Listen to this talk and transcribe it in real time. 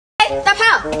大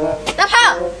炮，大炮，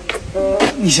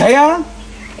你谁呀？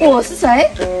我是谁？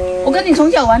我跟你从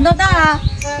小玩到大啊！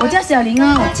我叫小玲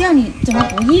啊，我叫你怎么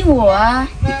不应我啊？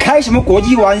你开什么国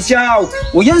际玩笑？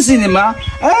我认识你吗？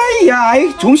哎呀，还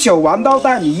从小玩到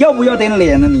大，你要不要点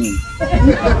脸啊你？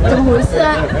怎么回事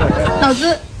啊？脑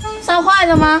子烧坏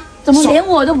了吗？怎么连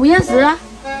我都不认识啊？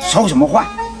烧什么坏？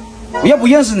我又不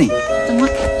认识你。怎么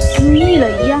失忆了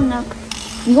一样呢？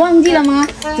你忘记了吗？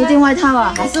这件外套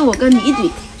啊，还是我跟你一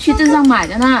起去镇上买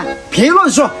的呢。别乱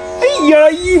说！哎呀，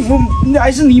衣服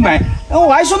还是你买，我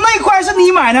还说内裤还是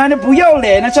你买呢，你不要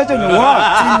脸啊，这种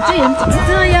话！你这人怎么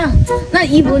这样？那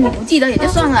衣服你不记得也就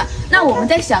算了，那我们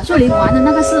在小树林玩的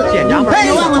那个事，你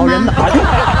忘了吗？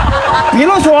别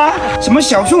乱说啊！什么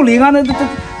小树林啊？那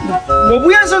我不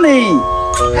认识你。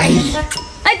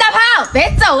哎，大炮，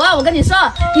别走啊！我跟你说，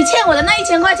你欠我的那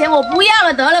1000块钱我不要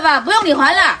了，得了吧，不用你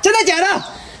还了。真的假的？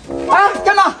啊，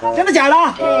真的？真的假的？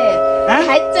哎，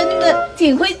还真的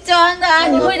挺会装的啊！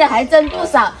你会的还真不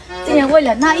少，竟然为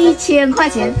了那1000块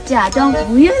钱假装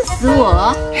不认识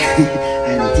我。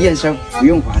你既然说不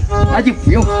用还，那就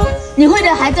不用还。你会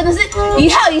的还真的是一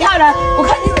套一套的，我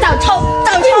看你早抽，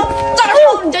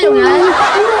你这种人。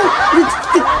你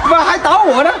怎么还打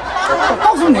我呢？我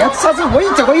告诉你啊，下次我一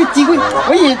找到一机会，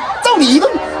我也揍你一顿。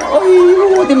哎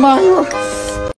呦，我的妈呀！